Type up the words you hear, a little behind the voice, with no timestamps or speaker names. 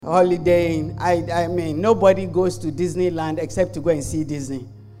holidaying. I mean, nobody goes to Disneyland except to go and see Disney.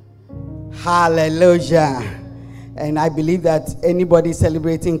 Hallelujah. And I believe that anybody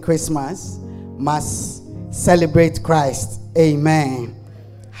celebrating Christmas must celebrate Christ. Amen.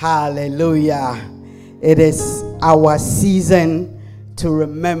 Hallelujah. It is our season to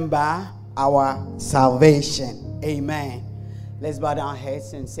remember our salvation. Amen. Let's bow down our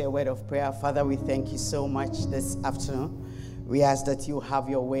heads and say a word of prayer. Father, we thank you so much this afternoon. We ask that you have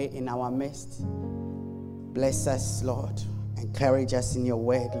your way in our midst. Bless us, Lord. Encourage us in your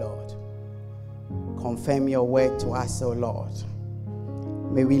word, Lord. Confirm your word to us, O Lord.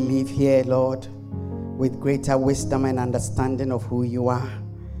 May we live here, Lord, with greater wisdom and understanding of who you are.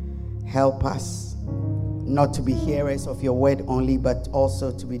 Help us not to be hearers of your word only, but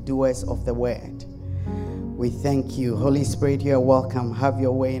also to be doers of the word. We thank you. Holy Spirit, you are welcome. Have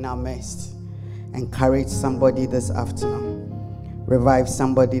your way in our midst. Encourage somebody this afternoon. Revive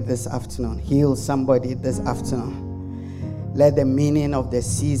somebody this afternoon. Heal somebody this afternoon. Let the meaning of the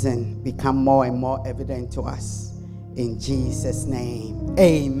season become more and more evident to us. In Jesus' name.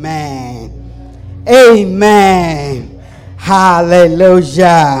 Amen. Amen.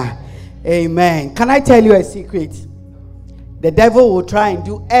 Hallelujah. Amen. Can I tell you a secret? The devil will try and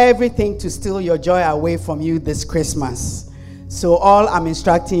do everything to steal your joy away from you this Christmas. So all I'm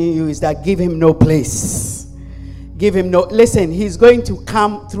instructing you is that give him no place. Give him no... Listen, he's going to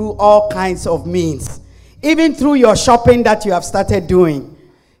come through all kinds of means. Even through your shopping that you have started doing,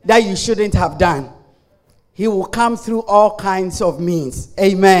 that you shouldn't have done. He will come through all kinds of means.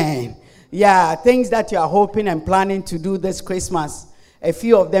 Amen. Yeah, things that you are hoping and planning to do this Christmas, a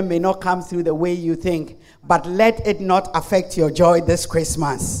few of them may not come through the way you think. But let it not affect your joy this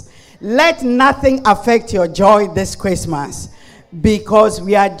Christmas. Let nothing affect your joy this Christmas. Because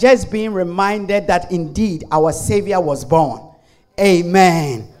we are just being reminded that indeed our Savior was born.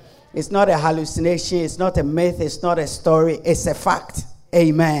 Amen. It's not a hallucination. It's not a myth. It's not a story. It's a fact.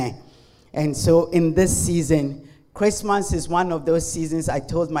 Amen. And so in this season, Christmas is one of those seasons. I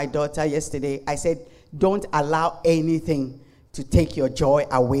told my daughter yesterday, I said, don't allow anything to take your joy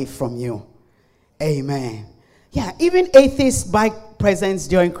away from you. Amen. Yeah, even atheists buy presents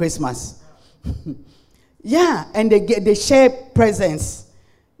during Christmas. Yeah, and they share presents.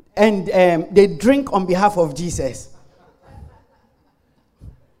 And they drink on behalf of Jesus.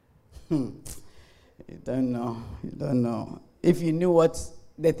 You don't know. You don't know. If you knew what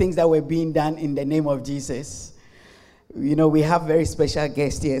the things that were being done in the name of Jesus. You know, we have very special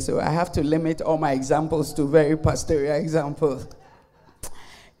guests here, so I have to limit all my examples to very pastoral examples.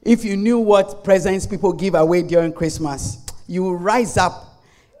 If you knew what presents people give away during Christmas, you will rise up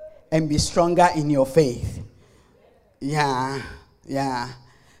and be stronger in your faith. Yeah.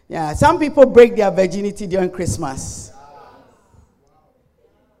 Some people break their virginity during Christmas.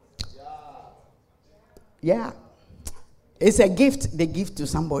 Yeah. It's a gift they give to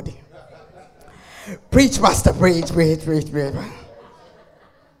somebody. Preach, pastor, preach.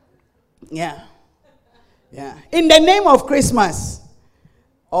 Yeah. In the name of Christmas,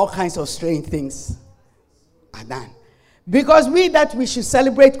 all kinds of strange things are done. Because we should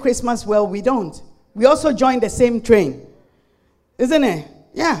celebrate Christmas, well, we don't. We also join the same train. Isn't it?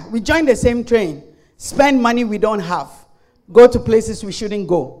 Yeah, we join the same train. Spend money we don't have. Go to places we shouldn't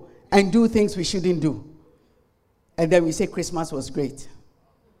go. And do things we shouldn't do. And then we say Christmas was great.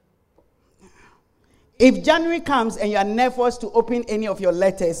 If January comes and you are nervous to open any of your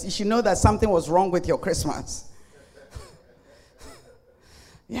letters, you should know that something was wrong with your Christmas.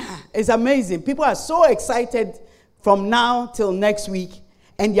 Yeah, it's amazing. People are so excited from now till next week,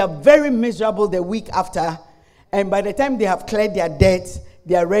 and they are very miserable the week after. And by the time they have cleared their debts,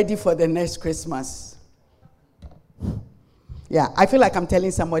 they are ready for the next Christmas. Yeah, I feel like I'm telling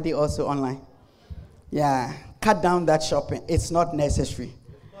somebody also online. Yeah, cut down that shopping. It's not necessary.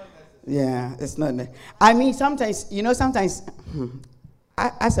 Yeah, it's not. I mean, sometimes,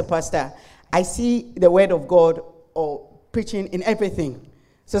 as a pastor, I see the word of God or preaching in everything.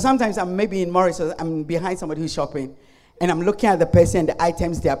 So sometimes I'm maybe in Morris, or I'm behind somebody who's shopping, and I'm looking at the person and the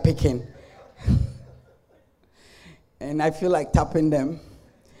items they are picking. And I feel like tapping them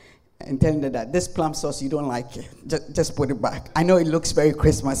and telling them that this plum sauce, you don't like it. Just put it back. I know it looks very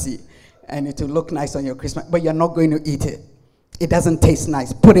Christmassy, and it will look nice on your Christmas, but you're not going to eat it. It doesn't taste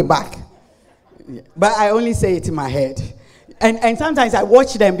nice. Put it back. Yeah. But I only say it in my head. And sometimes I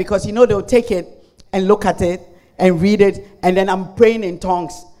watch them because, they'll take it and look at it and read it, and then I'm praying in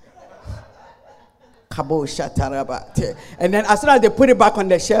tongues. And then as soon as they put it back on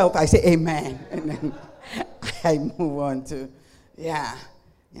the shelf, I say amen. And then I move on to, yeah.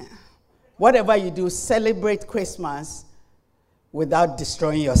 Whatever you do, celebrate Christmas without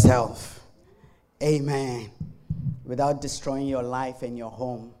destroying yourself. Amen. Without destroying your life and your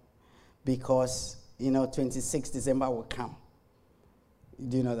home. Because, 26 December will come.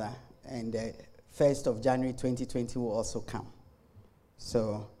 Do you know that? And 1st of January 2020 will also come.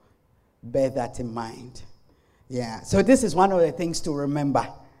 So, bear that in mind. Yeah. So, this is one of the things to remember.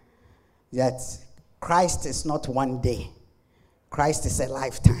 That Christ is not one day. Christ is a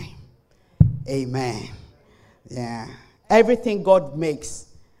lifetime. Amen. Yeah. Everything God makes,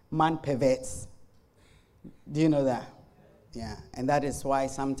 man perverts. Do you know that? Yeah. And that is why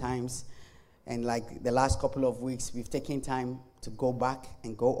sometimes, and like the last couple of weeks, we've taken time to go back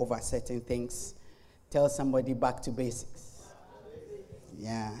and go over certain things. Tell somebody back to basics.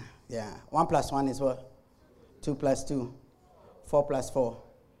 Yeah. Yeah. 1 + 1 is what? 2 + 2. 4 + 4.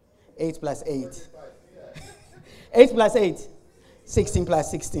 8 + 8. 8 + 8. 16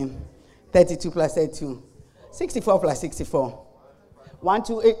 + 16. 32 + 32. 64 + 64.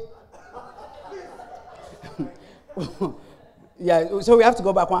 128. Yeah, so we have to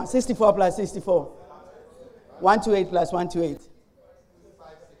go back one. 64 + 64. 128 + 128.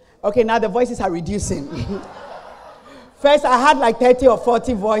 Okay, now the voices are reducing. First, I had like 30 or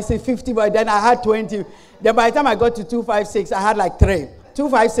 40 voices, 50, but then I had 20. Then by the time I got to 256, I had like 3.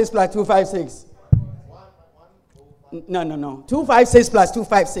 256 + 256. No. 256 +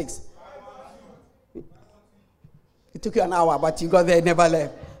 256. It took you an hour, but you got there, never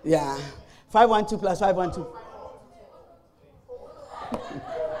left. Yeah. 512 + 512.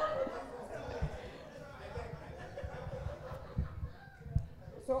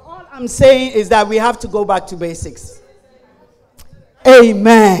 So all I'm saying is that we have to go back to basics.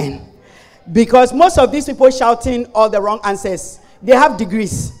 Amen. Because most of these people shouting all the wrong answers, they have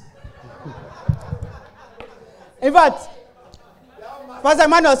degrees. In fact, Pastor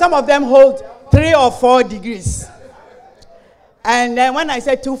Emmanuel, some of them hold 3 or 4 degrees. And then when I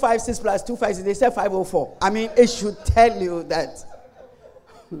said 256 + 256, they said 504. I mean, it should tell you that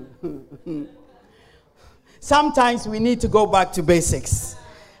sometimes we need to go back to basics.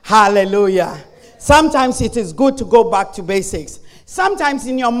 Hallelujah. Sometimes it is good to go back to basics. Sometimes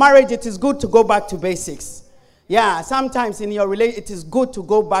in your marriage, it is good to go back to basics. Yeah, sometimes in your relationship, it is good to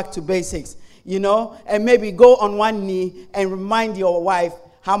go back to basics. And maybe go on one knee and remind your wife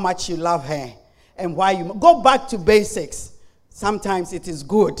how much you love her and why you go back to basics. Sometimes it is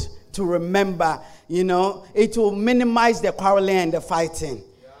good to remember, it will minimize the quarreling and the fighting.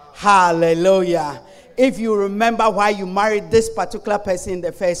 Yeah. Hallelujah. If you remember why you married this particular person in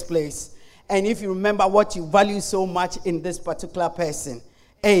the first place, and if you remember what you value so much in this particular person,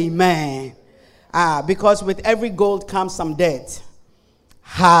 amen. Because with every gold comes some debt.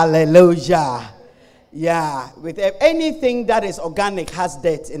 Hallelujah. Yeah, with anything that is organic has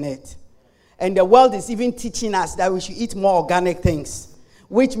debt in it. And the world is even teaching us that we should eat more organic things,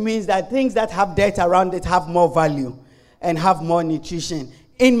 which means that things that have dirt around it have more value and have more nutrition.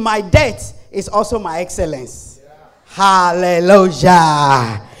 In my dirt is also my excellence. Yeah.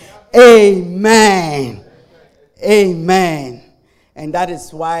 Hallelujah. Amen. Amen. And that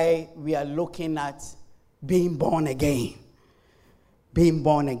is why we are looking at being born again. Being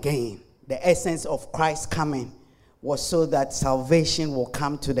born again. The essence of Christ coming was so that salvation will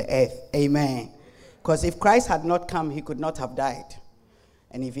come to the earth. Amen. Because if Christ had not come, he could not have died.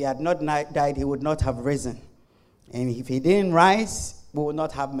 And if he had not died, he would not have risen. And if he didn't rise, we would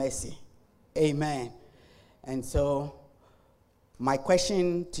not have mercy. Amen. And so, my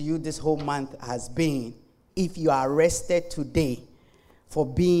question to you this whole month has been, if you are arrested today for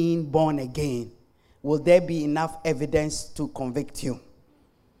being born again, will there be enough evidence to convict you?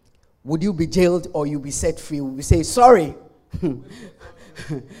 Would you be jailed or you be set free? Will you say, sorry?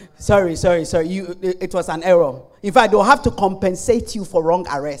 sorry. It was an error. In fact, they'll have to compensate you for wrong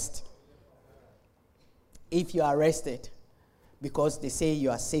arrest. If you are arrested because they say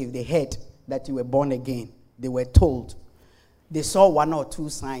you are saved, they heard that you were born again. They were told. They saw 1 or 2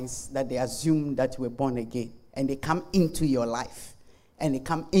 signs that they assumed that you were born again. And they come into your life. And they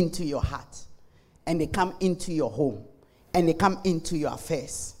come into your heart. And they come into your home. And they come into your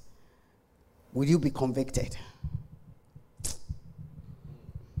affairs. Will you be convicted?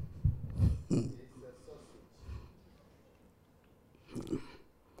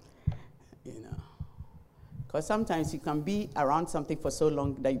 Because sometimes you can be around something for so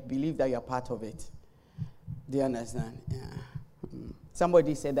long that you believe that you're part of it. Do you understand? Yeah.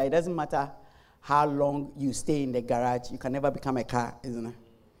 Somebody said that it doesn't matter how long you stay in the garage, you can never become a car, isn't it?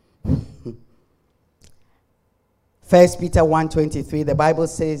 1 Peter 1:23, the Bible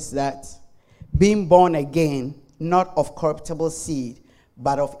says that being born again, not of corruptible seed,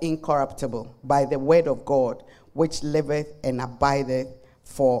 but of incorruptible, by the word of God, which liveth and abideth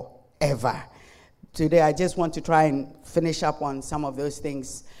forever. Today, I just want to try and finish up on some of those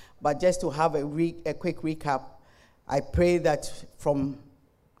things, but just to have a quick recap, I pray that from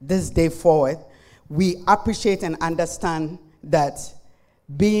this day forward, we appreciate and understand that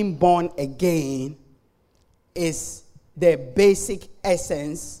being born again is the basic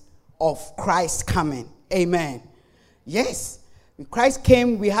essence of Christ coming. Amen. Yes. When Christ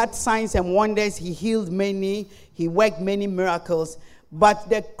came, we had signs and wonders. He healed many. He worked many miracles. But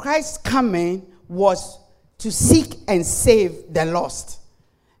the Christ coming was to seek and save the lost.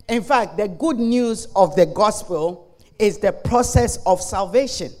 In fact, the good news of the gospel is the process of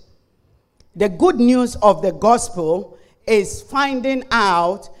salvation. The good news of the gospel is finding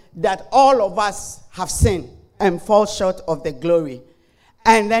out that all of us have sinned and fall short of the glory.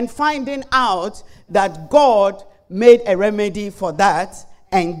 And then finding out that God made a remedy for that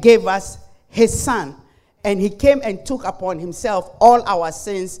and gave us his son. And he came and took upon himself all our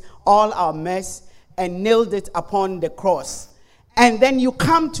sins, all our mess, and nailed it upon the cross. And then you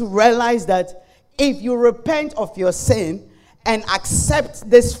come to realize that if you repent of your sin and accept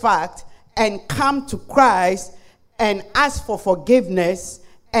this fact and come to Christ and ask for forgiveness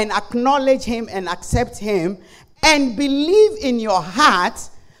and acknowledge him and accept him and believe in your heart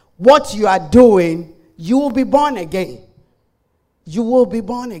what you are doing, you will be born again. You will be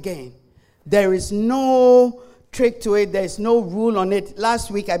born again. There is no trick to it. There is no rule on it. Last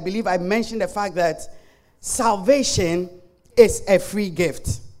week, I believe I mentioned the fact that salvation is a free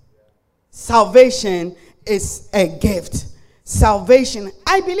gift. Salvation is a gift. Salvation,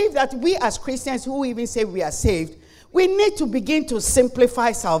 I believe that we as Christians who even say we are saved, we need to begin to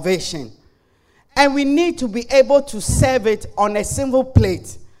simplify salvation. And we need to be able to serve it on a single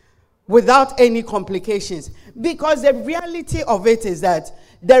plate without any complications. Because the reality of it is that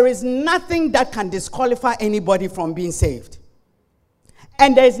there is nothing that can disqualify anybody from being saved.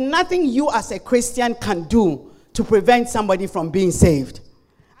 And there is nothing you as a Christian can do to prevent somebody from being saved.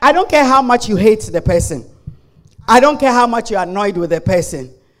 I don't care how much you hate the person. I don't care how much you're annoyed with the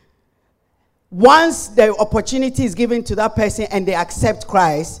person. Once the opportunity is given to that person and they accept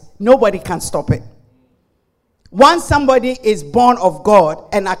Christ, nobody can stop it. Once somebody is born of God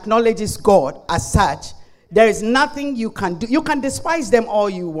and acknowledges God as such, there is nothing you can do. You can despise them all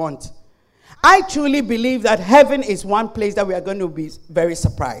you want. I truly believe that heaven is one place that we are going to be very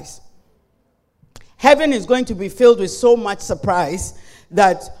surprised. Heaven is going to be filled with so much surprise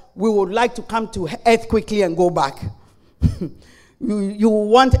that we would like to come to earth quickly and go back. You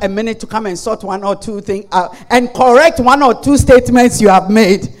want a minute to come and sort one or two things out and correct one or two statements you have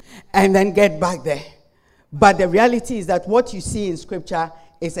made and then get back there. But the reality is that what you see in Scripture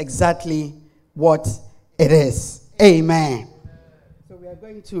is exactly what it is. Amen. So we are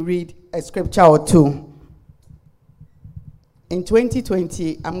going to read a scripture or two. In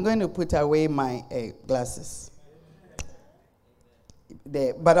 2020, I'm going to put away my glasses.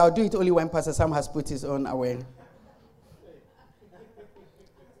 There, but I'll do it only when Pastor Sam has put his own away.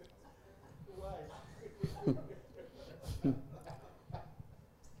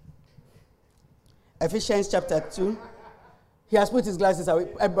 Ephesians chapter 2. He has put his glasses away.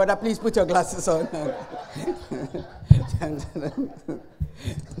 Brother, please put your glasses on.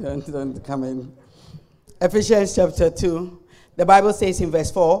 don't come in. Ephesians chapter 2. The Bible says in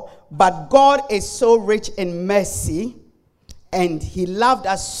verse 4, but God is so rich in mercy, and he loved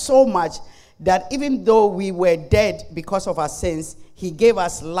us so much that even though we were dead because of our sins, he gave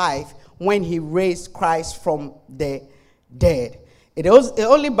us life when he raised Christ from the dead. It is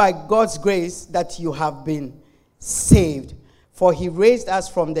only by God's grace that you have been saved. For he raised us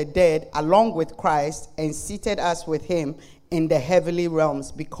from the dead along with Christ and seated us with him in the heavenly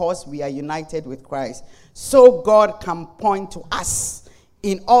realms because we are united with Christ. So God can point to us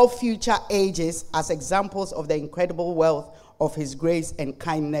in all future ages as examples of the incredible wealth of his grace and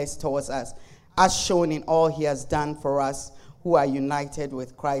kindness towards us, as shown in all he has done for us who are united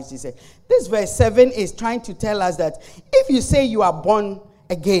with Christ Jesus. This verse 7 is trying to tell us that if you say you are born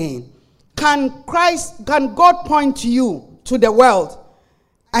again, can God point to you, to the world,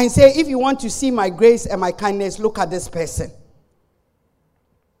 and say, if you want to see my grace and my kindness, look at this person?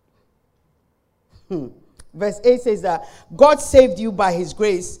 Verse 8 says that God saved you by his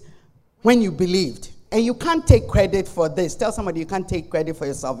grace when you believed. And you can't take credit for this. Tell somebody you can't take credit for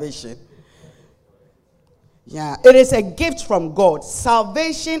your salvation. Yeah, it is a gift from God.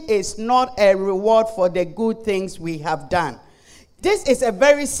 Salvation is not a reward for the good things we have done. This is a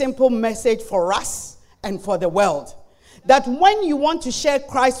very simple message for us and for the world. That when you want to share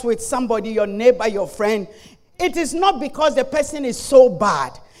Christ with somebody, your neighbor, your friend, it is not because the person is so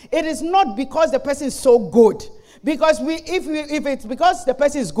bad. It is not because the person is so good. Because if it's because the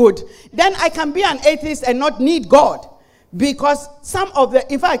person is good, then I can be an atheist and not need God. Because some of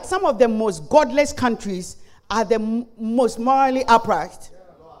the most godless countries are the most morally upright.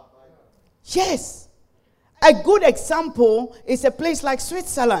 Yes. A good example is a place like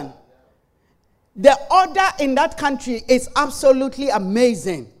Switzerland. The order in that country is absolutely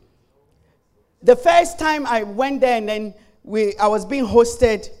amazing. The first time I went there, and then I was being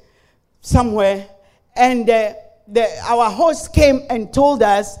hosted somewhere, and our host came and told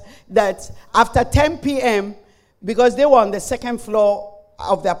us that after 10 p.m., because they were on the second floor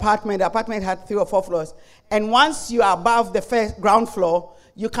of the apartment had 3 or 4 floors, and once you are above the first ground floor,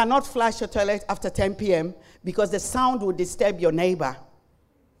 you cannot flush your toilet after 10 p.m. because the sound will disturb your neighbor.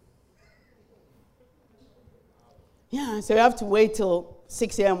 Yeah, so you have to wait till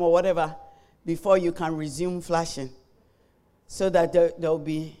 6 a.m. or whatever before you can resume flushing, so that there will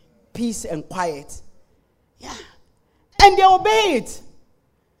be peace and quiet. Yeah. And they obey it.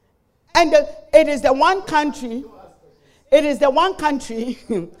 And it is the one country,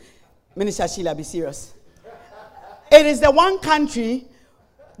 Minister Sheila, be serious. It is the one country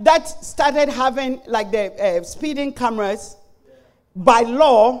that started having like the speeding cameras. By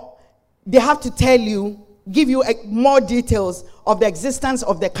law, they have to give you more details of the existence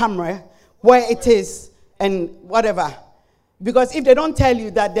of the camera, where it is, and whatever. Because if they don't tell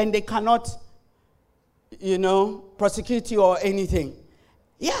you that, then they cannot, prosecute you or anything.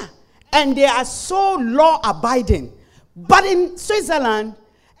 Yeah. And they are so law-abiding. But in Switzerland,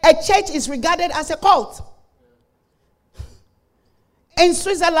 a church is regarded as a cult. In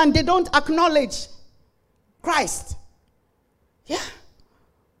Switzerland, they don't acknowledge Christ. Yeah.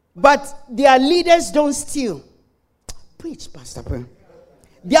 But their leaders don't steal. Preach, Pastor Pearl.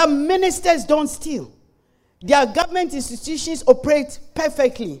 Their ministers don't steal. Their government institutions operate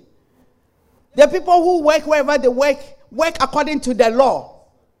perfectly. The people who work wherever they work according to the law.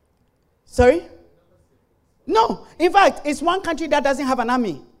 Sorry? No. In fact, it's one country that doesn't have an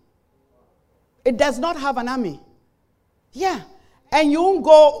army. It does not have an army. Yeah. And you won't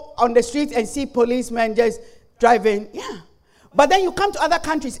go on the street and see policemen just driving. Yeah. But then you come to other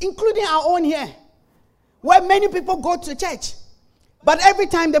countries, including our own here, where many people go to church. But every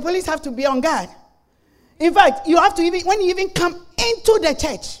time the police have to be on guard. In fact, you have to when you even come into the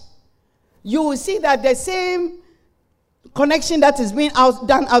church, you will see that the same connection that is being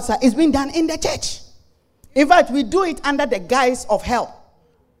done outside is being done in the church. In fact, we do it under the guise of help.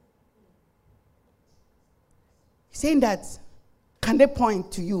 Saying that, can they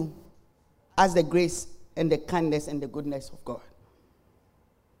point to you as the grace and the kindness and the goodness of God?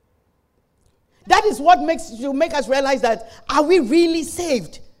 That is what make us realize that, are we really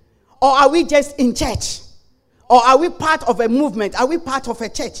saved? Or are we just in church? Or are we part of a movement? Are we part of a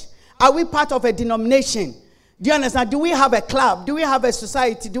church? Are we part of a denomination? Do you understand? Do we have a club? Do we have a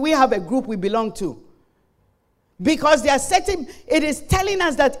society? Do we have a group we belong to? Because it is telling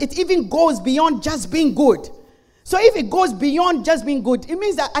us that it even goes beyond just being good. So if it goes beyond just being good, it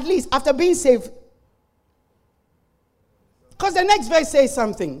means that at least after being saved, because the next verse says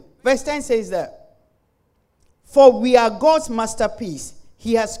something. Verse 10 says that, for we are God's masterpiece.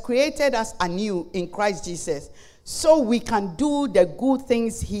 He has created us anew in Christ Jesus, so we can do the good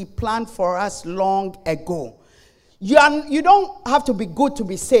things he planned for us long ago. You don't have to be good to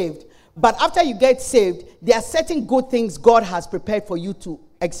be saved, but after you get saved, there are certain good things God has prepared for you to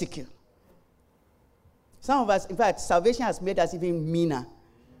execute. Some of us, in fact, salvation has made us even meaner.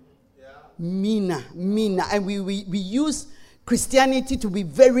 Yeah. Meaner. And we use Christianity to be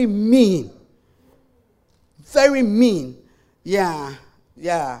very mean. Very mean. Yeah.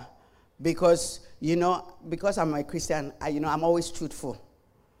 Because I'm a Christian, I'm always truthful.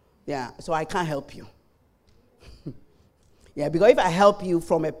 Yeah, so I can't help you. Yeah, because if I help you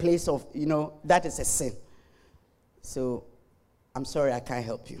from a place of, that is a sin. So, I'm sorry, I can't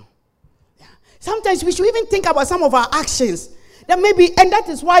help you. Yeah. Sometimes we should even think about some of our actions. And that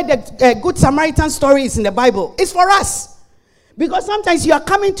is why the Good Samaritan story is in the Bible. It's for us. Because sometimes you are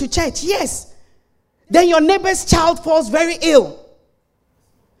coming to church, yes. Then your neighbor's child falls very ill.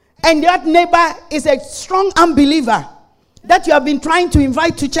 And that neighbor is a strong unbeliever that you have been trying to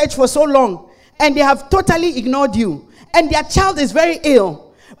invite to church for so long. And they have totally ignored you. And their child is very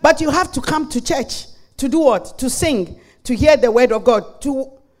ill. But you have to come to church to do what? To sing, to hear the word of God.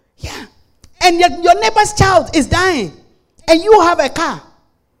 And your neighbor's child is dying. And you have a car.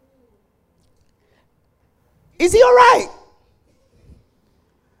 Is he all right?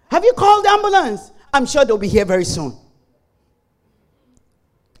 Have you called the ambulance? I'm sure they'll be here very soon.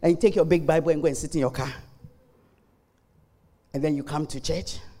 And you take your big Bible and go and sit in your car. And then you come to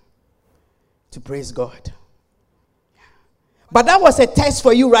church to praise God. But that was a test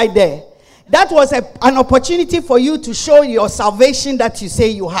for you right there. That was an opportunity for you to show your salvation that you say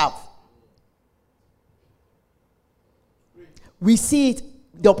you have. We see it.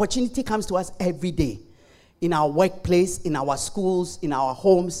 The opportunity comes to us every day. In our workplace, in our schools, in our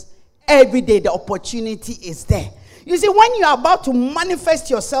homes. Every day the opportunity is there. You see, when you are about to manifest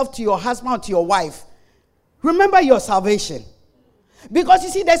yourself to your husband or to your wife, remember your salvation. Because you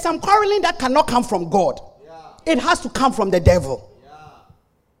see, there's some quarreling that cannot come from God. Yeah. It has to come from the devil.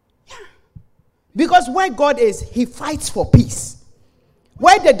 Yeah. Because where God is, he fights for peace.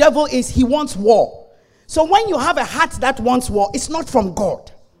 Where the devil is, he wants war. So when you have a heart that wants war, it's not from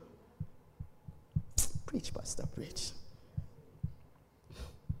God. Preach, Pastor, preach.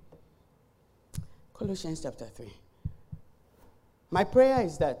 Colossians chapter 3. My prayer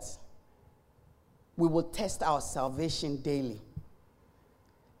is that we will test our salvation daily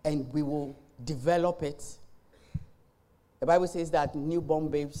and we will develop it. The Bible says that newborn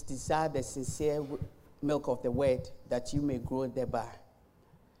babes desire the sincere milk of the word that you may grow thereby.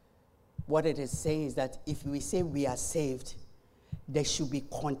 What it is saying is that if we say we are saved, there should be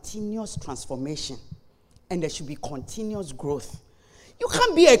continuous transformation and there should be continuous growth. You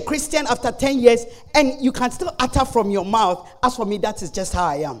can't be a Christian after 10 years and you can still utter from your mouth, as for me, that is just how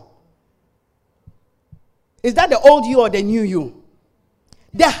I am. Is that the old you or the new you?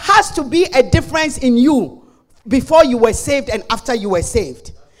 There has to be a difference in you before you were saved and after you were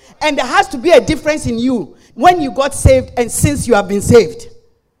saved. And there has to be a difference in you when you got saved and since you have been saved.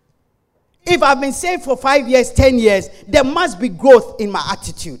 If I've been saved for 5 years, 10 years, there must be growth in my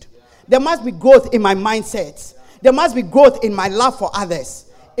attitude. There must be growth in my mindset. There must be growth in my love for others,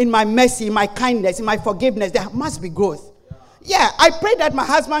 in my mercy, in my kindness, in my forgiveness. There must be growth. Yeah, I pray that my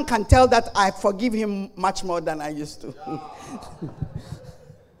husband can tell that I forgive him much more than I used to.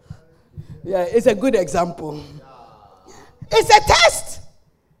 Yeah, it's a good example. It's a test.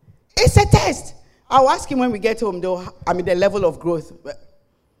 It's a test. I'll ask him when we get home, though, the level of growth.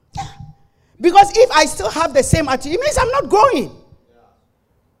 Because if I still have the same attitude, it means I'm not growing.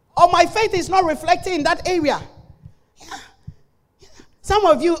 Or my faith is not reflecting in that area. Yeah. Some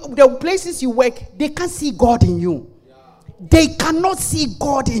of you, the places you work, they can't see God in you. They cannot see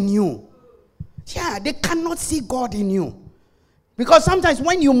God in you. Yeah, they cannot see God in you. Because sometimes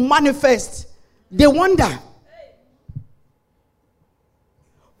when you manifest, they wonder,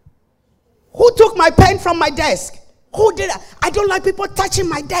 who took my pen from my desk? Who did that? I don't like people touching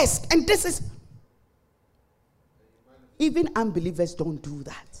my desk. And this is... Even unbelievers don't do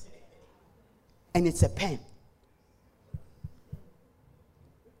that. And it's a pen.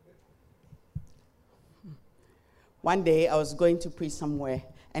 One day I was going to preach somewhere,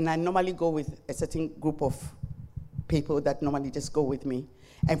 and I normally go with a certain group of people that normally just go with me.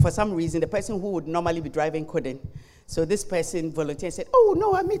 And for some reason, the person who would normally be driving couldn't. So this person volunteered and said, "Oh,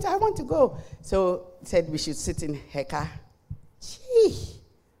 no, I want to go." So said we should sit in her car. Gee.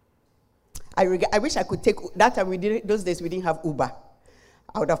 I wish I could take that time. Those days we didn't have Uber.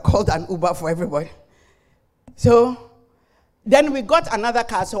 I would have called an Uber for everybody. So then we got another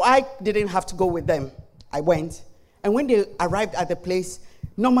car, so I didn't have to go with them. I went. And when they arrived at the place,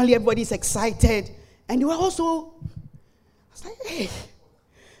 normally everybody's excited. And they were also, I was like, "Hey,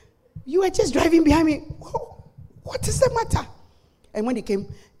 you were just driving behind me. What is the matter?" And when they came,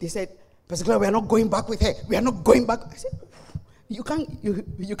 they said, "Pastor Claire, we are not going back with her. We are not going back." I said, you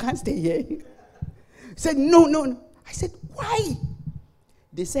can't stay here." He said, no. I said, "Why?"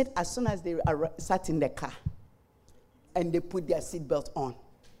 They said as soon as they sat in the car and they put their seatbelt on,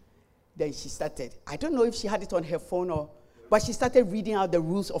 then she started. I don't know if she had it on her phone but she started reading out the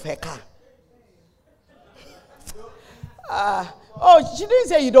rules of her car. She didn't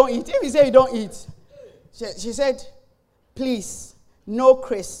say you don't eat. If you say you don't eat, she said, "Please, no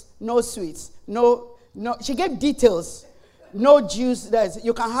crisps, no sweets, no." She gave details. No juice.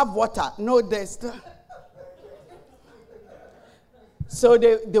 You can have water. No this. So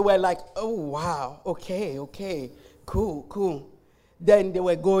they were like, "Oh, wow. Okay. Cool. Then they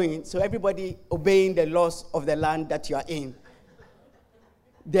were going. So everybody obeying the laws of the land that you are in.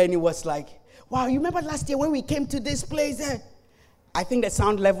 Then it was like, "Wow, you remember last year when we came to this place?" I think the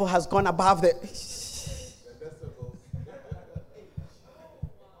sound level has gone above the...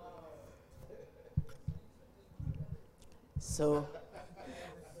 So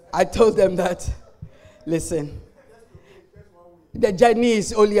I told them that, listen, the journey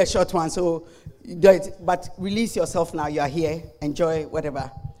is only a short one, so do it, but release yourself now. You are here. Enjoy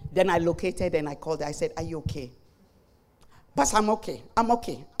whatever. Then I located and I called her. I said, "Are you okay?" "Pastor, I'm okay. I'm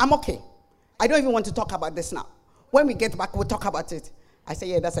okay. I don't even want to talk about this now. When we get back, we'll talk about it." I said,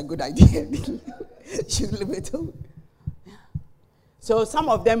 "Yeah, that's a good idea." She'll leave it home. So some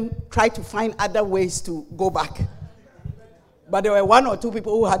of them tried to find other ways to go back. But there were one or two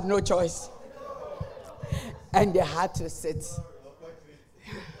people who had no choice. And they had to sit.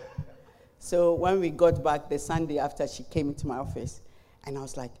 So when we got back the Sunday after, she came into my office. And I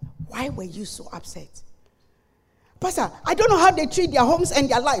was like, why were you so upset? Pastor, I don't know how they treat their homes and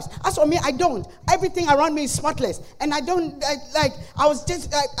their lives. As for me, I don't. Everything around me is spotless. And I don't,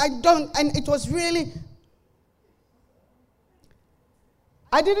 I don't. And it was really...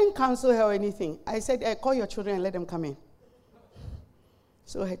 I didn't counsel her or anything. I said, call your children and let them come in.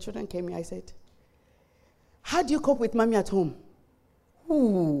 So her children came in. I said, how do you cope with mommy at home?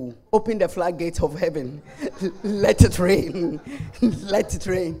 Ooh, open the floodgates of heaven. Let it rain. Let it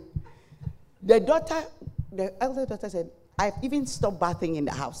rain. The elder daughter said, I've even stopped bathing in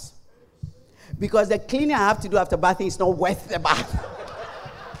the house. Because the cleaning I have to do after bathing is not worth the bath.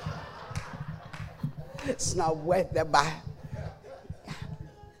 It's not worth the bath.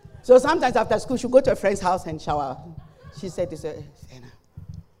 So sometimes after school, she'll go to a friend's house and shower. She said to her,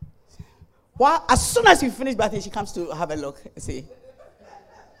 well, as soon as we finish bathing, she comes to have a look. See.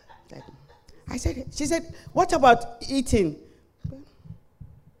 She said, what about eating?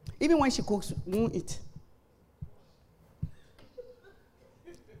 Even when she cooks, we won't eat.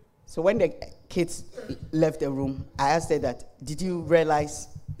 So when the kids left the room, I asked her that, did you realize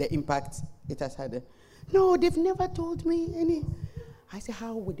the impact it has had? No, they've never told me any. I said,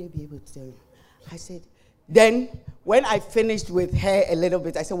 how would they be able to tell you? I said, then when I finished with her a little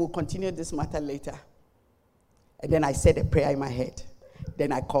bit, I said, we'll continue this matter later. And then I said a prayer in my head.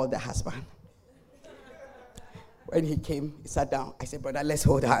 Then I called the husband. When he came, he sat down. I said, brother, let's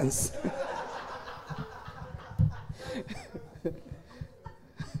hold hands.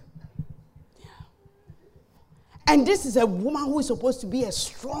 And this is a woman who is supposed to be a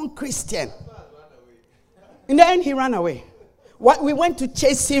strong Christian. In the end, he ran away. We went to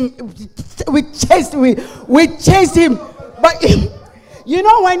chase him. We chased him. But you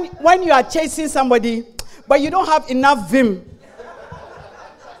know when you are chasing somebody, but you don't have enough vim.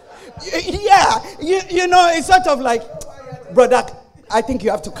 Yeah, you know, it's sort of like, brother, I think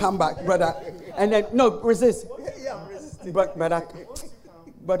you have to come back, brother. And then, no, resist. Brother.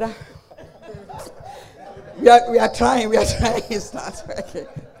 We are trying, it's not working.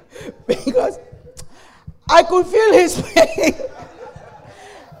 Because I could feel his pain.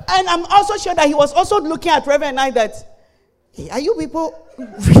 And I'm also sure that he was also looking at Reverend and I that, hey, are you people...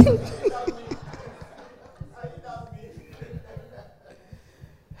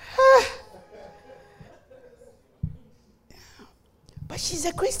 But she's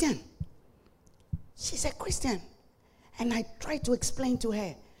a Christian. She's a Christian. And I tried to explain to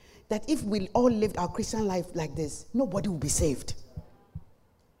her that if we all lived our Christian life like this, nobody will be saved.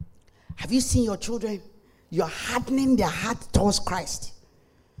 Have you seen your children? You're hardening their heart towards Christ.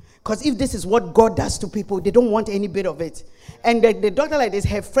 Because if this is what God does to people, they don't want any bit of it. And the daughter like this,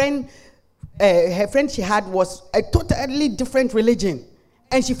 her friend she had was a totally different religion.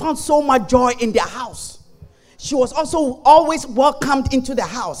 And she found so much joy in their house. She was also always welcomed into the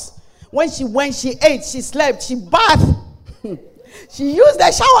house. When she went, she ate, she slept, she bathed. She used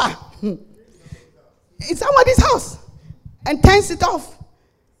the shower in somebody's house and turns it off.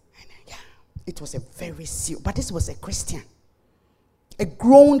 And yeah, it was a very serious, but this was a Christian. A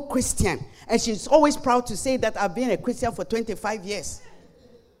grown Christian. And she's always proud to say that I've been a Christian for 25 years.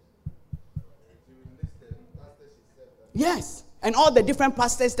 Yes. And all the different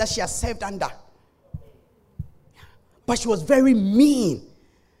pastors that she has served under. But she was very mean.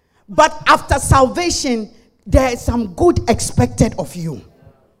 But after salvation, there is some good expected of you.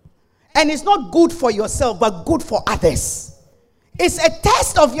 And it's not good for yourself, but good for others. It's a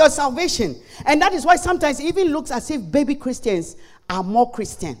test of your salvation. And that is why sometimes it even looks as if baby Christians are more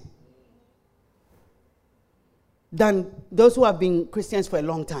Christian than those who have been Christians for a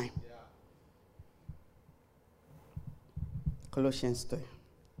long time. Colossians 3.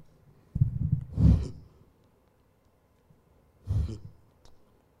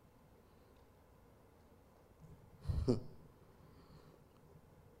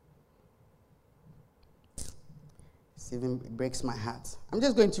 It even breaks my heart. I'm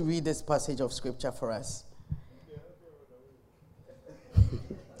just going to read this passage of scripture for us.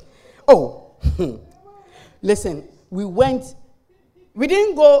 Listen, we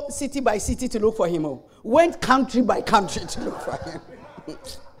didn't go city by city to look for him. We went country by country to look for him.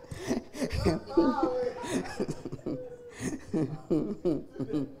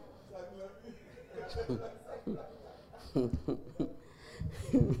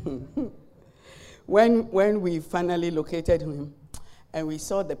 When we finally located him and we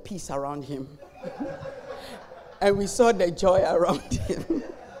saw the peace around him, And we saw the joy around him.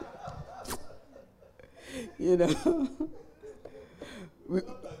 You know.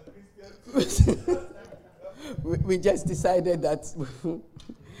 We just decided that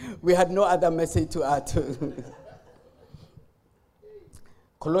we had no other message to add.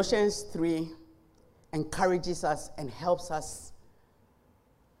 Colossians 3 encourages us and helps us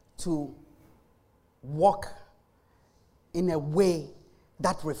to walk in a way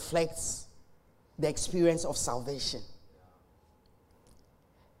that reflects the experience of salvation.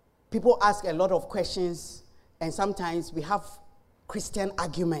 People ask a lot of questions, and sometimes we have Christian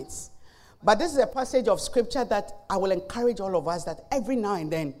arguments. But this is a passage of scripture that I will encourage all of us that every now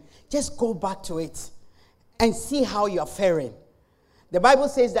and then, just go back to it and see how you are faring. The Bible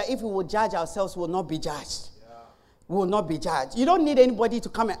says that if we will judge ourselves, we will not be judged. We will not be judged. You don't need anybody to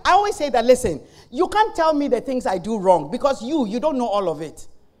come in. I always say that, listen, you can't tell me the things I do wrong because you don't know all of it.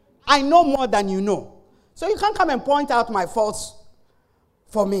 I know more than you know. So you can't come and point out my faults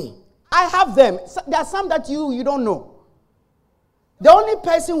for me. I have them. There are some that you don't know. The only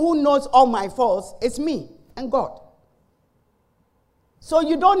person who knows all my faults is me and God. So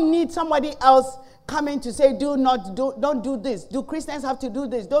you don't need somebody else coming to say, don't do this. Do Christians have to do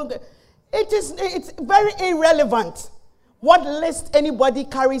this? It's very irrelevant what list anybody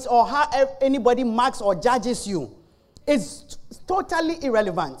carries or how anybody marks or judges you. It's totally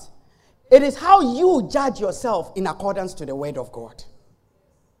irrelevant. It is how you judge yourself in accordance to the word of God.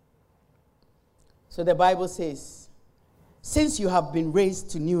 So the Bible says, since you have been raised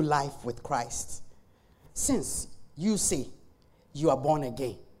to new life with Christ, since you say you are born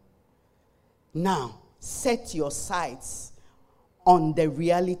again, now set your sights on the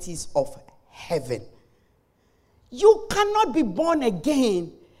realities of heaven. You cannot be born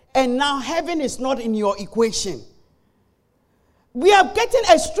again and now heaven is not in your equation. We are getting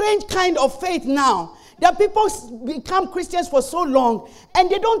a strange kind of faith now that people become Christians for so long and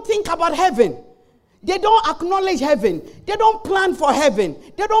they don't think about heaven. They don't acknowledge heaven. They don't plan for heaven.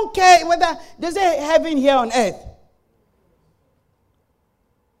 They don't care whether there's a heaven here on earth.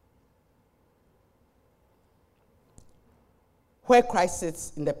 Where Christ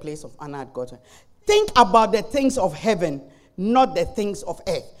sits in the place of honor at God. Think about the things of heaven, not the things of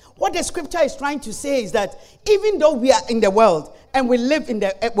earth. What the scripture is trying to say is that even though we are in the world and we live in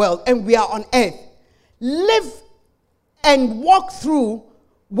the world and we are on earth, live and walk through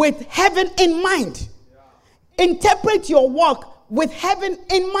with heaven in mind. Yeah. Interpret your walk with heaven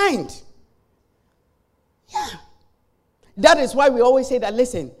in mind. Yeah. That is why we always say that,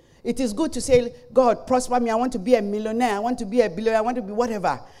 listen, it is good to say, God, prosper me. I want to be a millionaire. I want to be a billionaire. I want to be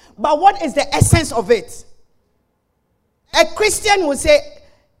whatever. But what is the essence of it? A Christian will say,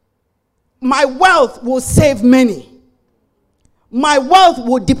 my wealth will save many. My wealth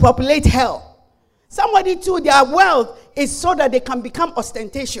will depopulate hell. Somebody too, their wealth is so that they can become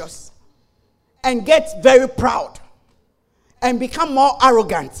ostentatious and get very proud and become more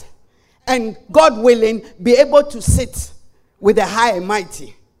arrogant and, God willing, be able to sit with the high and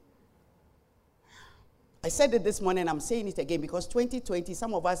mighty. I said it this morning, I'm saying it again because 2020,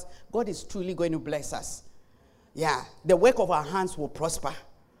 some of us, God is truly going to bless us. Yeah, the work of our hands will prosper.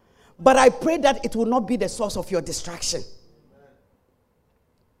 But I pray that it will not be the source of your distraction.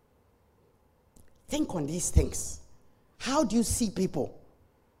 Think on these things. How do you see people?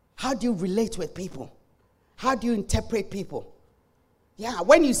 How do you relate with people? How do you interpret people? Yeah,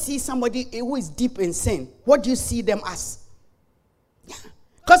 when you see somebody who is deep in sin, what do you see them as? Yeah.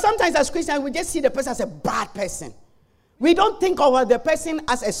 Because sometimes as Christians, we just see the person as a bad person. We don't think of the person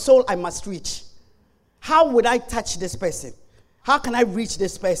as a soul I must reach. How would I touch this person? How can I reach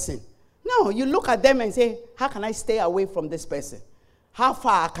this person? No, you look at them and say, how can I stay away from this person? How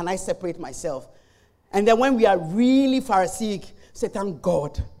far can I separate myself? And then when we are really Pharisaic, say, thank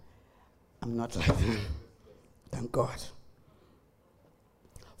God, I'm not like them. Thank God.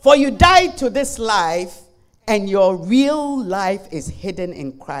 For you died to this life, and your real life is hidden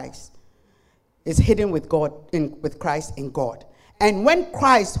in Christ. Is hidden with God, with Christ in God. And when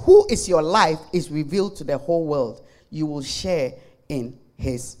Christ, who is your life, is revealed to the whole world, you will share in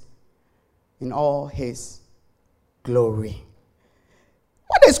all his glory.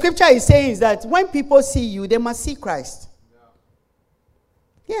 What the scripture is saying is that when people see you, they must see Christ.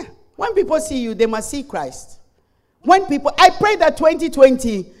 Yeah. When people see you, they must see Christ. I pray that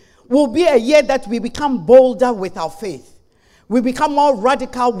 2020 will be a year that we become bolder with our faith. We become more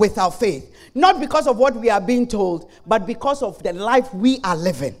radical with our faith. Not because of what we are being told, but because of the life we are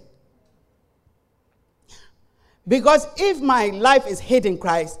living. Because if my life is hid in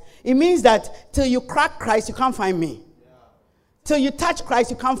Christ, it means that till you crack Christ, you can't find me. Till you touch Christ,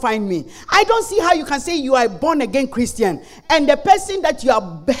 you can't find me. I don't see how you can say you are a born again Christian and the person that you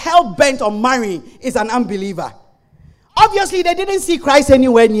are hell bent on marrying is an unbeliever. Obviously, they didn't see Christ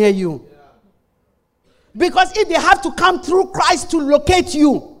anywhere near you. Because if they have to come through Christ to locate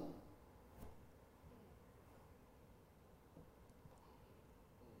you,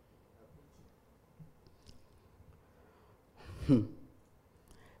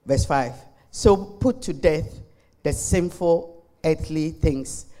 Verse 5. So put to death the sinful earthly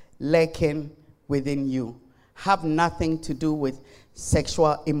things lurking within you. Have nothing to do with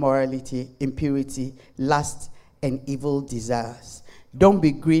sexual immorality, impurity, lust, and evil desires. Don't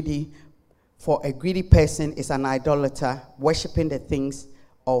be greedy, for a greedy person is an idolater, worshipping the things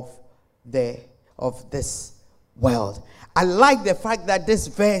of this world. I like the fact that this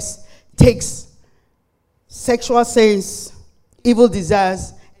verse takes sexual sins, evil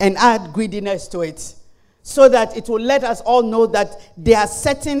desires, and add greediness to it, so that it will let us all know that there are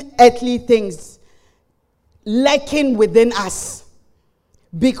certain earthly things lurking within us.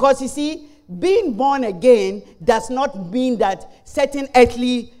 Because you see, being born again does not mean that certain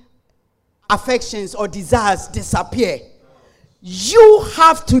earthly affections or desires disappear. You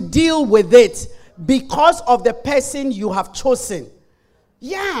have to deal with it because of the person you have chosen.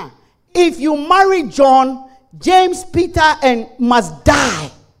 Yeah. If you marry John, James, Peter, and must die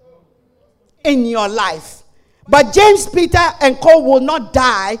in your life. But James, Peter, and Co will not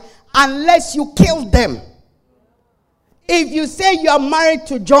die unless you kill them. If you say you are married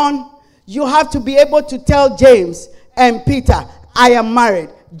to John, you have to be able to tell James and Peter, I am married.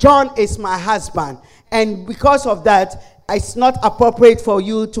 John is my husband. And because of that, it's not appropriate for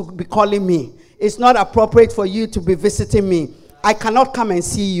you to be calling me. It's not appropriate for you to be visiting me. I cannot come and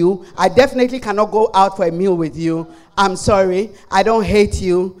see you. I definitely cannot go out for a meal with you. I'm sorry. I don't hate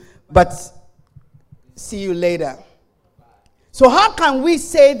you, but see you later. So how can we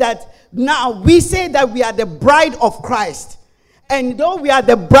say that now? We say that we are the bride of Christ. And though we are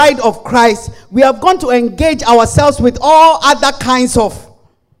the bride of Christ, we have gone to engage ourselves with all other kinds of.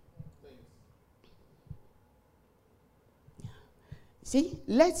 See,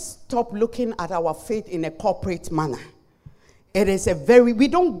 let's stop looking at our faith in a corporate manner. It is we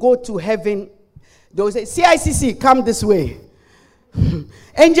don't go to heaven. Those CICC, come this way.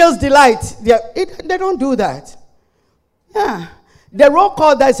 Angels Delight, they don't do that. Yeah. The roll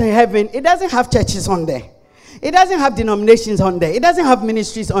call that's in heaven, it doesn't have churches on there. It doesn't have denominations on there. It doesn't have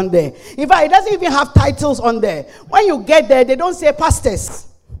ministries on there. In fact, it doesn't even have titles on there. When you get there, they don't say pastors.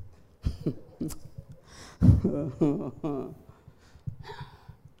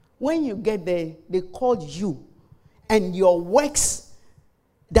 When you get there, they call you and your works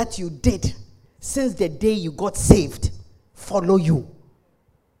that you did since the day you got saved follow you.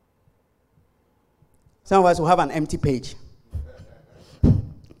 Some of us will have an empty page.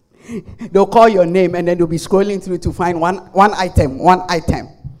 They'll call your name and then they'll be scrolling through to find one item.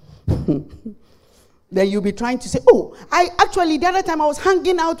 Then you'll be trying to say, oh, the other time I was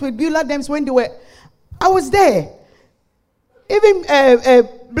hanging out with Beulah Dems when I was there. Even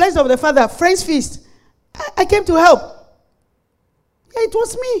Blessed of the Father, Friends Feast, I came to help. Yeah, it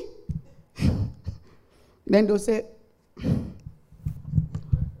was me. Then they'll say,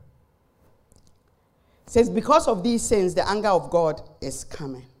 says, because of these sins, the anger of God is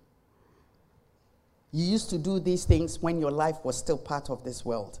coming. You used to do these things when your life was still part of this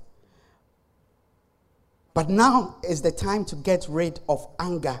world. But now is the time to get rid of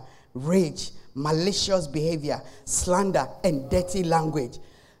anger, rage, malicious behavior, slander, and dirty language.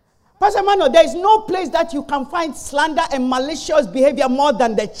 Pastor Mano, there is no place that you can find slander and malicious behavior more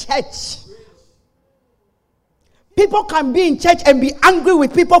than the church. People can be in church and be angry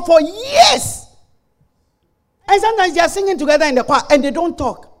with people for years. And sometimes they are singing together in the choir and they don't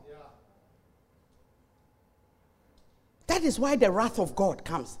talk. That is why the wrath of God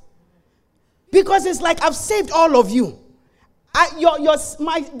comes. Because it's like, I've saved all of you.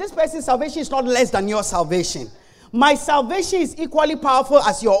 This person's salvation is not less than your salvation. My salvation is equally powerful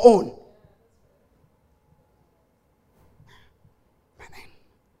as your own.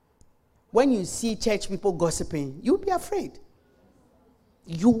 When you see church people gossiping, you'll be afraid.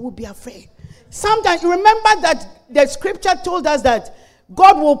 You will be afraid. Sometimes, you remember that the scripture told us that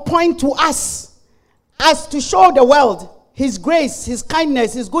God will point to us as to show the world His grace, His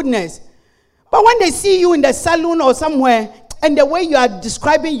kindness, His goodness. But when they see you in the saloon or somewhere, and the way you are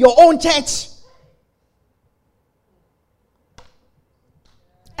describing your own church,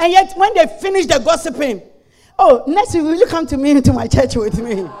 and yet when they finish the gossiping, oh, next week will you come to me, to my church with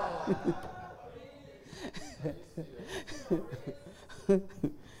me?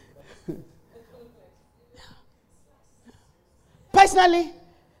 personally,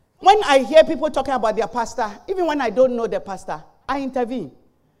 when I hear people talking about their pastor, even when I don't know the pastor, I intervene.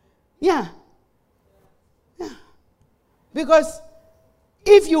 Yeah. Because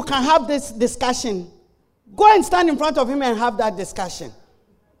if you can have this discussion, go and stand in front of him and have that discussion.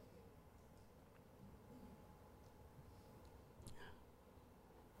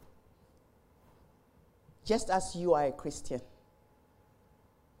 Just as you are a Christian,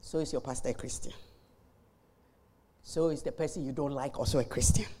 so is your pastor a Christian. So is the person you don't like also a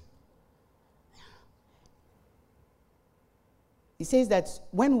Christian. He says that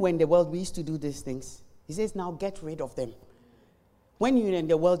when we're in the world, we used to do these things. He says, now get rid of them. When you were in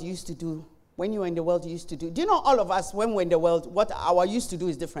the world, you used to do. Do you know all of us, when we're in the world, what our used to do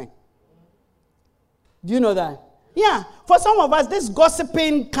is different? Do you know that? Yeah. For some of us, this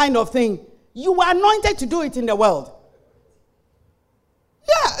gossiping kind of thing, you were anointed to do it in the world.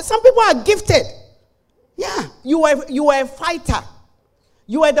 Yeah. Some people are gifted. Yeah. You were a fighter.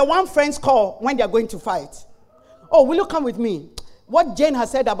 You were the one friends call when they are going to fight. Oh, will you come with me? What Jane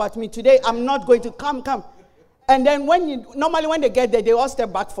has said about me today, I'm not going to come. And then normally when they get there, they all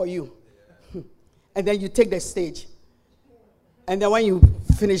step back for you. And then you take the stage. And then when you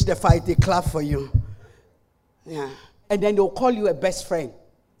finish the fight, they clap for you. Yeah. And then they'll call you a best friend.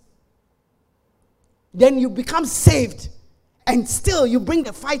 Then you become saved. And still you bring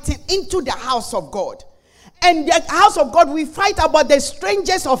the fighting into the house of God. And the house of God, we fight about the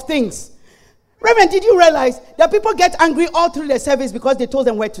strangest of things. Reverend, did you realize that people get angry all through the service because they told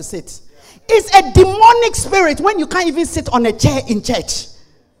them where to sit? It's a demonic spirit when you can't even sit on a chair in church.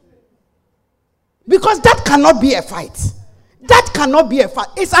 Because that cannot be a fight. That cannot be a fight.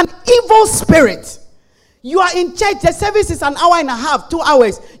 It's an evil spirit. You are in church, the service is an hour and a half, 2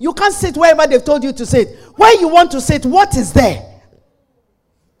 hours. You can't sit wherever they've told you to sit. Where you want to sit, what is there?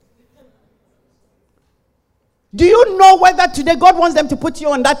 Do you know whether today God wants them to put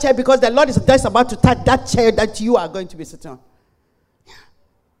you on that chair because the Lord is just about to touch that chair that you are going to be sitting on?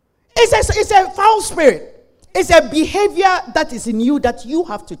 It's a foul spirit. It's a behavior that is in you that you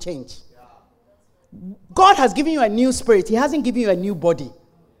have to change. God has given you a new spirit. He hasn't given you a new body.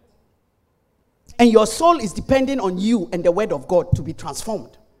 And your soul is depending on you and the word of God to be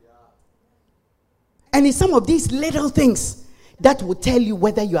transformed. And it's some of these little things that will tell you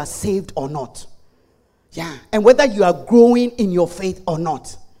whether you are saved or not. Yeah, and whether you are growing in your faith or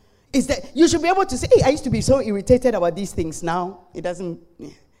not. Is that you should be able to say, hey, I used to be so irritated about these things. Now it doesn't.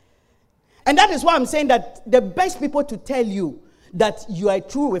 Yeah. And that is why I'm saying that the best people to tell you that you are a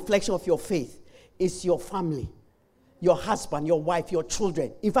true reflection of your faith is your family, your husband, your wife, your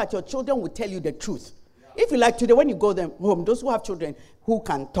children. In fact, your children will tell you the truth. Yeah. If you like today, when you go them home, those who have children who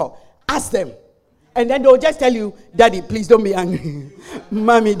can talk, ask them. And then they'll just tell you, Daddy, please don't be angry.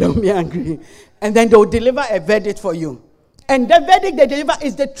 Mommy, don't be angry. And then they'll deliver a verdict for you. And the verdict they deliver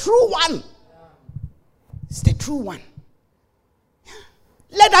is the true one. It's the true one.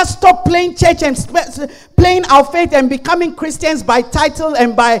 Let us stop playing church and playing our faith and becoming Christians by title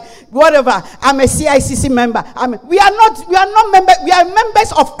and by whatever. I'm a CICC member. We are not members. We are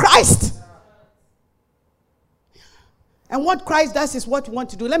members of Christ. And what Christ does is what we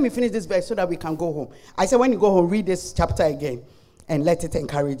want to do. Let me finish this verse so that we can go home. I said when you go home, read this chapter again and let it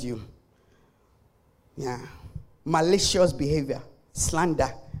encourage you. Yeah. Malicious behavior.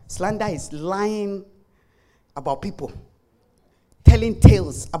 Slander. Slander is lying about people. Telling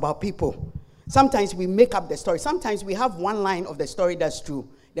tales about people. Sometimes we make up the story. Sometimes we have one line of the story that's true.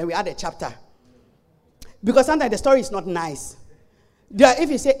 Then we add a chapter. Because sometimes the story is not nice. If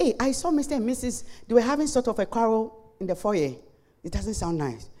you say, hey, I saw Mr. and Mrs. They were having sort of a quarrel in the foyer. It doesn't sound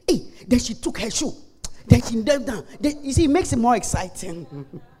nice. Hey, then she took her shoe. Then she knelt down. You see, it makes it more exciting.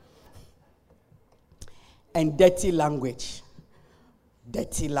 And dirty language.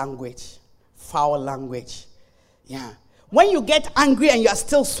 Dirty language. Foul language. Yeah. When you get angry and you are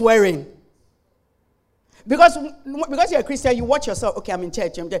still swearing. Because you're a Christian, you watch yourself. Okay, I'm in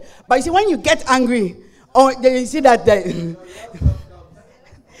church. But you see, when you get angry, you see that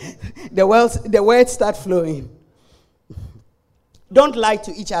the words start flowing. Don't lie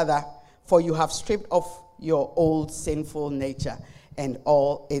to each other, for you have stripped off your old sinful nature and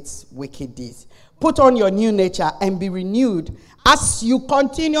all its wicked deeds. Put on your new nature and be renewed as you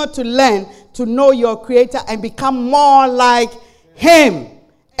continue to learn to know your Creator and become more like Him.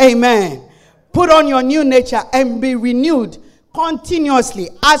 Amen. Put on your new nature and be renewed continuously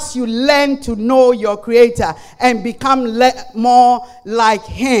as you learn to know your Creator and become more like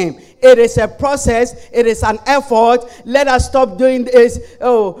Him. It is a process. It is an effort. Let us stop doing this.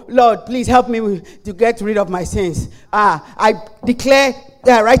 Oh, Lord, please help me to get rid of my sins. I declare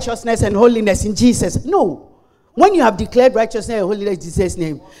righteousness and holiness in Jesus. No. When you have declared righteousness and holiness in Jesus'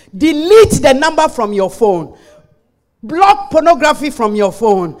 name, delete the number from your phone. Block pornography from your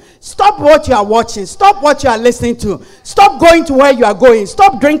phone. Stop what you are watching. Stop what you are listening to. Stop going to where you are going.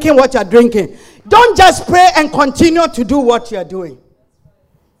 Stop drinking what you are drinking. Don't just pray and continue to do what you are doing.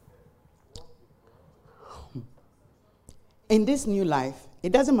 In this new life,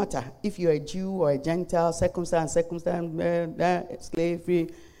 it doesn't matter if you're a Jew or a Gentile, circumstance, slavery.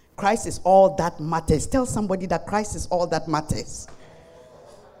 Christ is all that matters. Tell somebody that Christ is all that matters.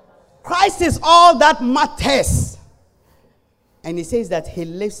 Christ is all that matters. And he says that he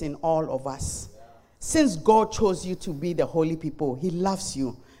lives in all of us. Since God chose you to be the holy people, he loves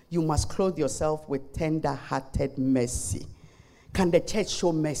you. You must clothe yourself with tender-hearted mercy. Can the church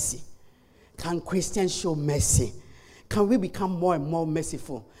show mercy? Can Christians show mercy? Can we become more and more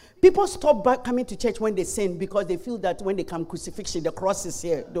merciful? People stop coming to church when they sin because they feel that when they come crucifixion, the cross is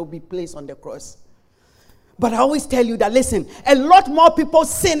here. They'll be placed on the cross. But I always tell you that, listen, a lot more people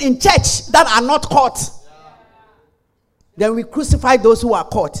sin in church that are not caught. Then we crucify those who are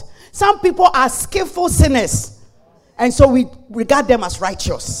caught. Some people are skillful sinners, and so we regard them as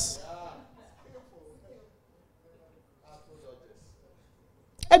righteous.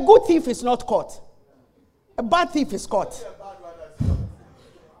 A good thief is not caught. A bad thief is caught.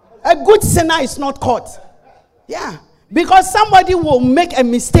 A good sinner is not caught. Yeah. Because somebody will make a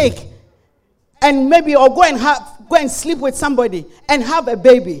mistake and maybe or go and sleep with somebody and have a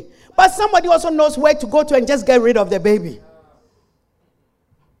baby. But somebody also knows where to go to and just get rid of the baby.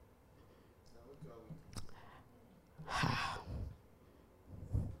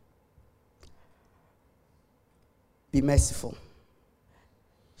 Be merciful.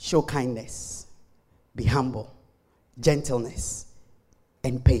 Show kindness. Be humble. Gentleness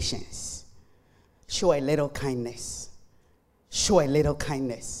and patience. Show a little kindness. Show a little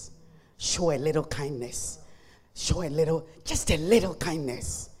kindness. Show a little kindness. Show a little, just a little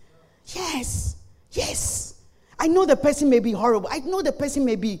kindness. Yes. Yes. I know the person may be horrible. I know the person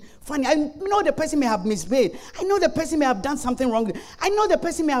may be funny. I know the person may have misbehaved. I know the person may have done something wrong. I know the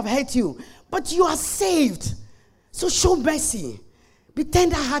person may have hurt you. But you are saved. So show mercy. Be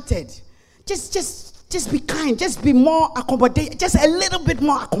tender-hearted. Just be kind. Just be more accommodating. Just a little bit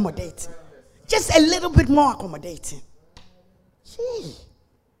more accommodating. Just a little bit more accommodating. Gee.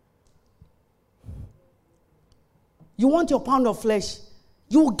 You want your pound of flesh,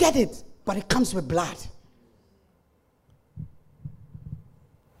 you will get it, but it comes with blood.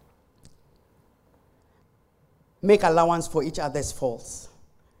 Make allowance for each other's faults.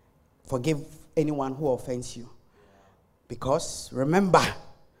 Forgive anyone who offends you. Because remember,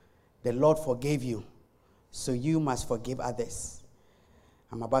 the Lord forgave you, so you must forgive others.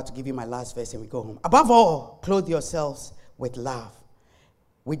 I'm about to give you my last verse and we go home. Above all, clothe yourselves with love,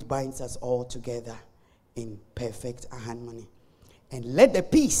 which binds us all together in perfect harmony. And let the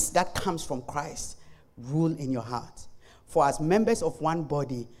peace that comes from Christ rule in your heart. For as members of one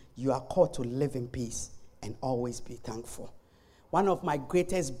body, you are called to live in peace and always be thankful. One of my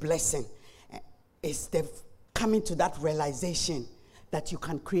greatest blessings is the coming to that realization that you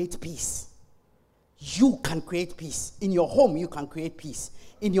can create peace. You can create peace. In your home, you can create peace.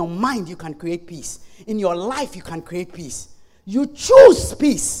 In your mind, you can create peace. In your life, you can create peace. You choose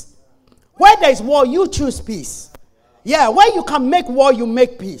peace. Where there is war, you choose peace. Yeah, where you can make war, you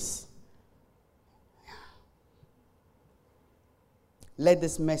make peace. Let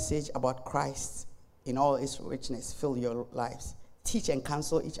this message about Christ in all its richness fill your lives. Teach and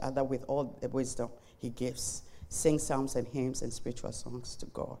counsel each other with all the wisdom he gives. Sing psalms and hymns and spiritual songs to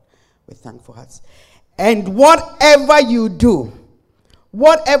God with thankful hearts. And whatever you do,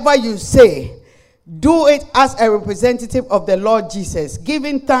 whatever you say, do it as a representative of the Lord Jesus,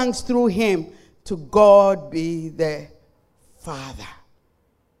 giving thanks through him to God be the Father.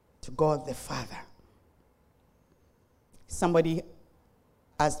 To God the Father. Somebody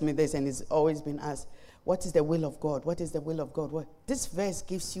asked me this, and it's always been asked, what is the will of God? What is the will of God? This verse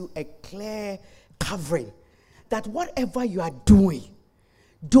gives you a clear covering that whatever you are doing,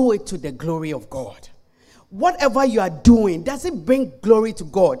 do it to the glory of God. Whatever you are doing, does it bring glory to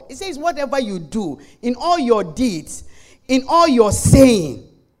God? It says whatever you do, in all your deeds, in all your saying,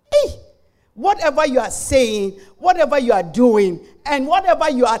 whatever you are saying, whatever you are doing, and whatever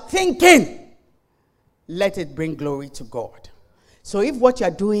you are thinking, let it bring glory to God. So if what you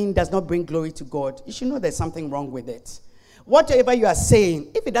are doing does not bring glory to God, you should know there's something wrong with it. Whatever you are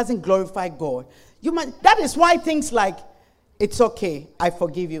saying, if it doesn't glorify God, that is why things like, it's okay, I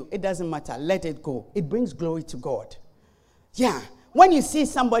forgive you, it doesn't matter, let it go. It brings glory to God. Yeah. When you see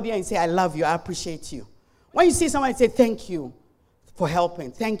somebody and say, I love you, I appreciate you. When you see somebody say, thank you for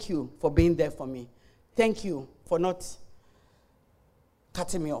helping, thank you for being there for me, thank you for not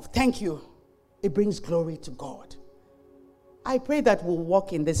cutting me off. Thank you. It brings glory to God. I pray that we'll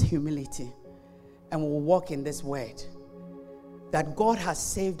walk in this humility and we'll walk in this word. That God has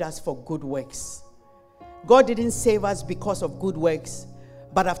saved us for good works. God didn't save us because of good works,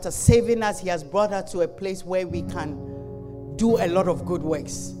 but after saving us, He has brought us to a place where we can do a lot of good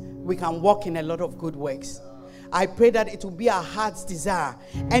works. We can walk in a lot of good works. I pray that it will be our heart's desire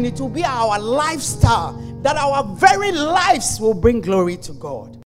and it will be our lifestyle, that our very lives will bring glory to God.